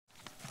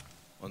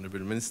Honorable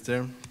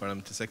Minister,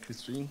 Parliamentary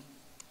Secretary,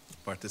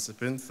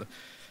 participants.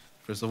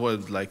 First of all, I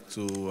would like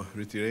to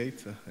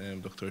reiterate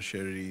Dr.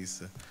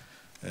 Sherry's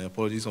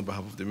apologies on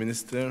behalf of the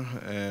Minister,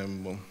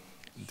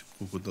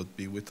 who could not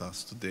be with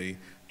us today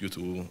due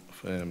to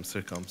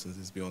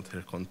circumstances beyond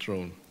her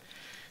control.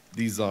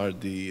 These are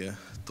the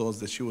thoughts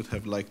that she would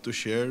have liked to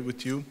share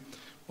with you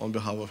on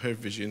behalf of her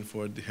vision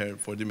for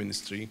the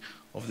Ministry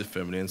of the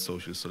Family and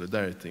Social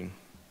Solidarity.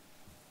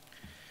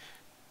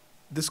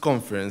 This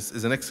conference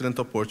is an excellent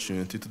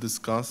opportunity to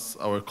discuss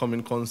our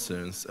common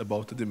concerns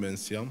about a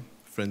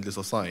dementia-friendly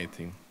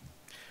society.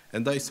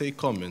 And I say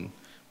common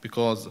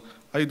because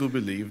I do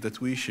believe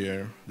that we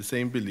share the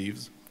same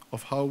beliefs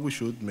of how we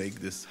should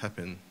make this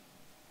happen.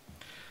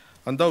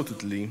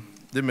 Undoubtedly,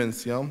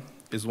 dementia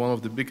is one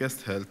of the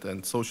biggest health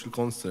and social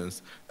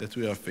concerns that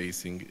we are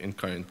facing in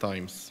current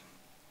times.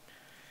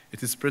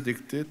 It is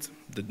predicted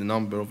that the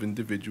number of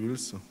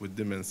individuals with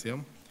dementia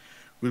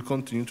will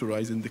continue to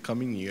rise in the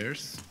coming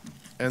years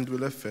and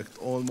will affect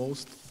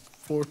almost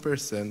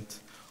 4%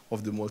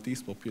 of the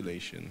Maltese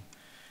population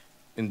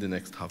in the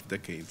next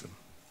half-decade.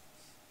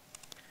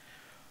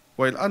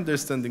 While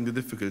understanding the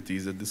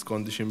difficulties that this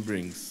condition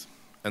brings,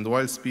 and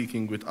while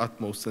speaking with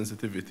utmost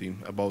sensitivity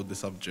about the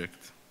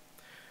subject,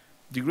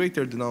 the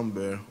greater the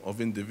number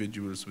of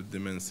individuals with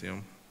dementia,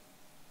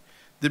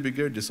 the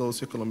bigger the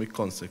socioeconomic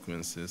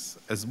consequences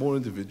as more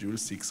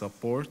individuals seek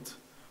support,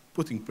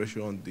 putting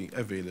pressure on the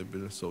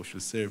available social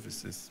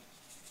services.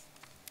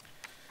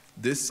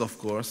 This, of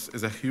course,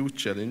 is a huge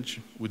challenge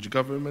which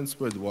governments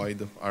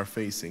worldwide are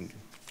facing.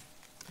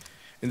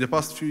 In the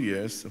past few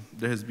years,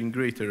 there has been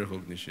greater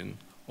recognition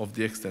of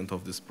the extent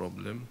of this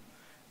problem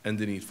and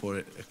the need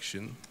for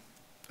action,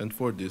 and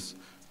for this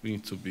we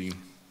need to be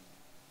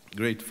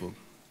grateful.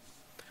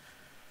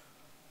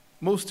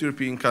 Most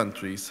European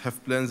countries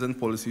have plans and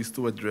policies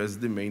to address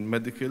the main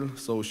medical,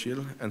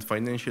 social, and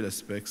financial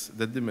aspects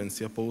that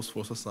dementia pose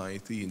for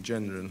society in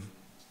general.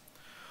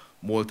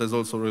 Malta is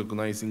also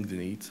recognizing the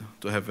need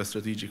to have a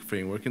strategic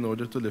framework in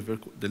order to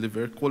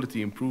deliver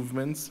quality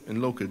improvements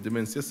in local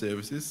dementia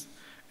services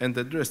and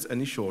address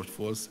any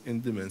shortfalls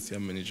in dementia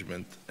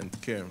management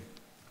and care.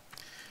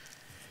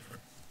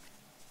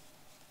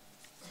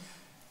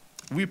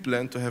 We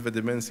plan to have a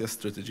dementia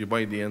strategy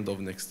by the end of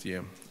next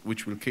year,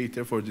 which will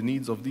cater for the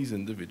needs of these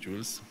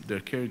individuals,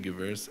 their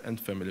caregivers, and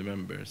family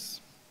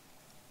members.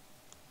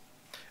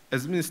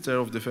 As Minister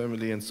of the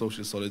Family and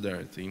Social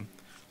Solidarity,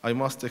 I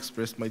must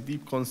express my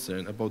deep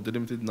concern about the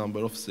limited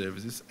number of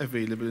services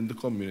available in the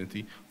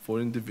community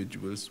for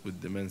individuals with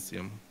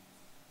dementia.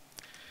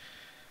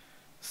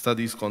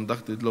 Studies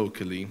conducted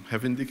locally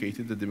have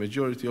indicated that the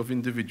majority of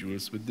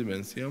individuals with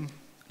dementia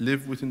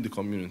live within the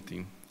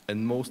community,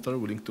 and most are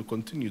willing to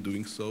continue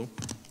doing so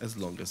as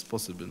long as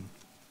possible.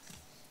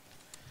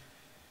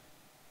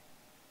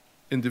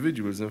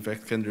 Individuals, in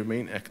fact, can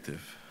remain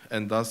active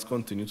and thus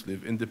continue to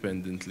live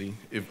independently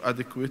if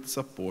adequate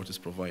support is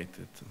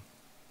provided.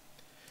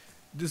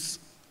 This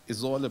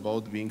is all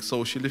about being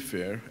socially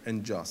fair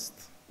and just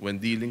when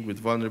dealing with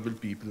vulnerable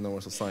people in our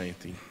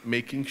society,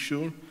 making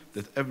sure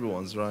that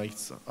everyone's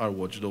rights are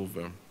watched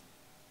over.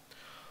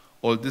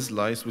 All this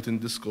lies within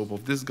the scope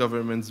of this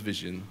government's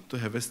vision to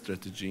have a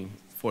strategy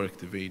for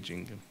active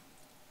aging.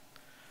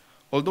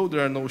 Although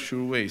there are no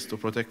sure ways to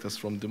protect us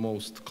from the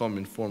most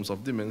common forms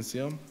of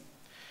dementia,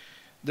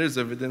 there is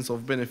evidence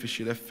of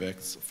beneficial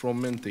effects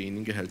from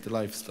maintaining a healthy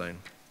lifestyle.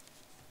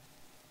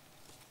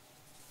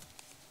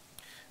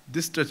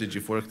 This strategy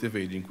for active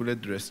aging will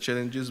address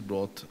challenges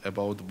brought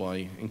about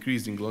by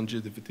increasing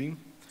longevity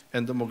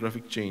and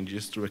demographic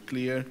changes through a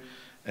clear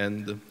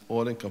and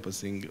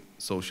all-encompassing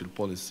social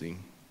policy.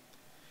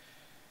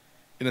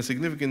 In a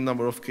significant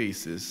number of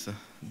cases,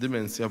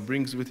 dementia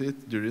brings with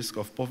it the risk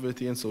of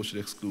poverty and social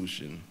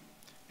exclusion.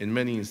 In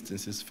many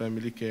instances,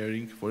 family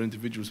caring for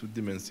individuals with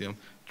dementia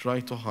try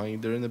to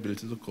hide their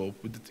inability to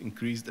cope with the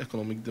increased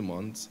economic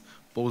demands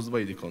posed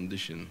by the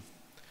condition.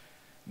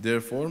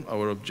 Therefore,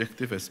 our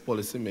objective as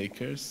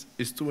policymakers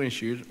is to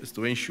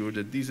ensure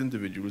that these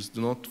individuals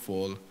do not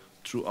fall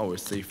through our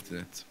safety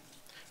net.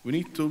 We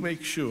need to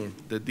make sure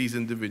that these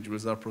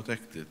individuals are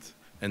protected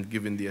and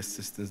given the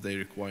assistance they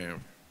require.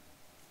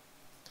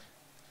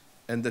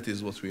 And that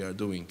is what we are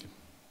doing.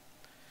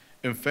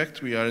 In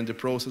fact, we are in the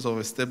process of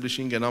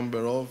establishing a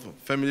number of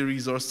family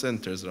resource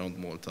centers around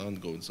Malta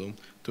and Gozo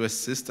to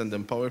assist and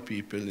empower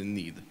people in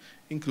need,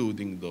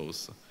 including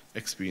those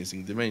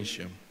experiencing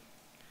dementia.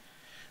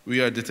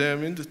 We are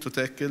determined to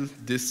tackle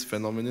this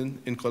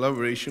phenomenon in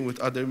collaboration with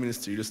other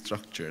ministerial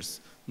structures,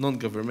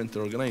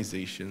 non-governmental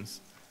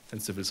organizations,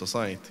 and civil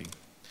society.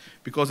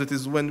 Because it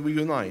is when we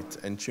unite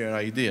and share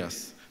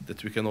ideas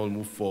that we can all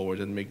move forward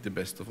and make the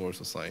best of our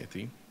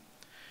society.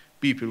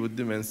 People with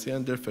dementia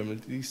and their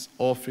families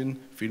often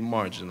feel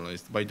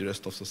marginalized by the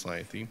rest of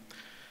society,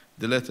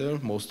 the latter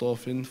most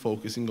often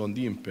focusing on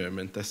the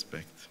impairment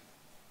aspect.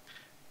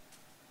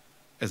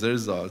 As a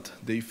result,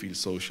 they feel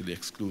socially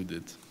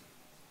excluded.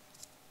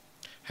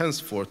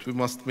 Henceforth, we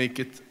must make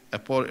it a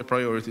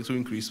priority to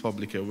increase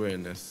public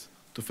awareness,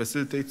 to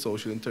facilitate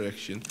social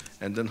interaction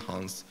and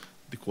enhance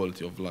the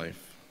quality of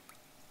life.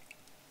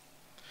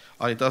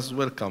 I thus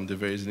welcome the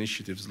various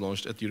initiatives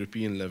launched at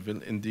European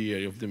level in the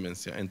area of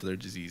dementia and other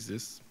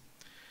diseases.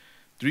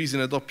 The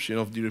recent adoption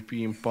of the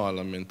European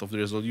Parliament of the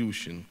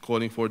resolution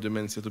calling for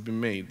dementia to be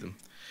made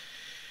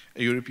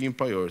a European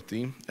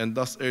priority, and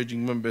thus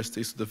urging member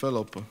states to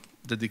develop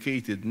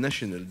dedicated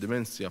national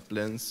dementia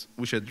plans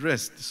which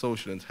address the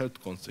social and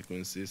health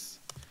consequences,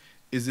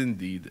 is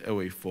indeed a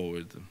way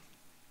forward.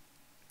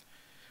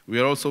 We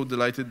are also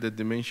delighted that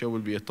dementia will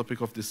be a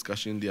topic of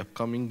discussion in the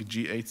upcoming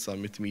G8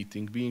 summit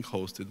meeting being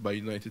hosted by the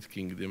United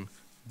Kingdom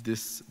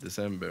this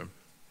December.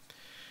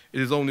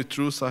 It is only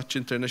through such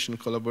international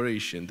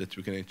collaboration that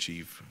we can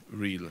achieve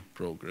real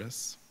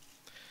progress.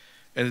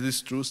 And it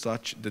is through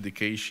such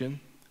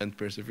dedication and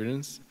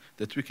perseverance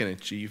that we can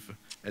achieve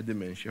a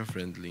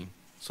dementia-friendly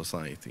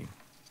society.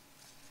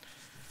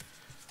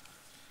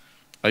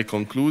 I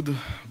conclude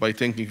by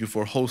thanking you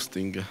for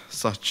hosting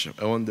such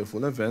a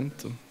wonderful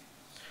event,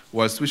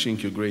 whilst wishing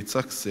you great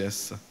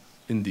success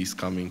in these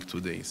coming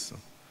 2 days.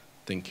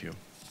 Thank you.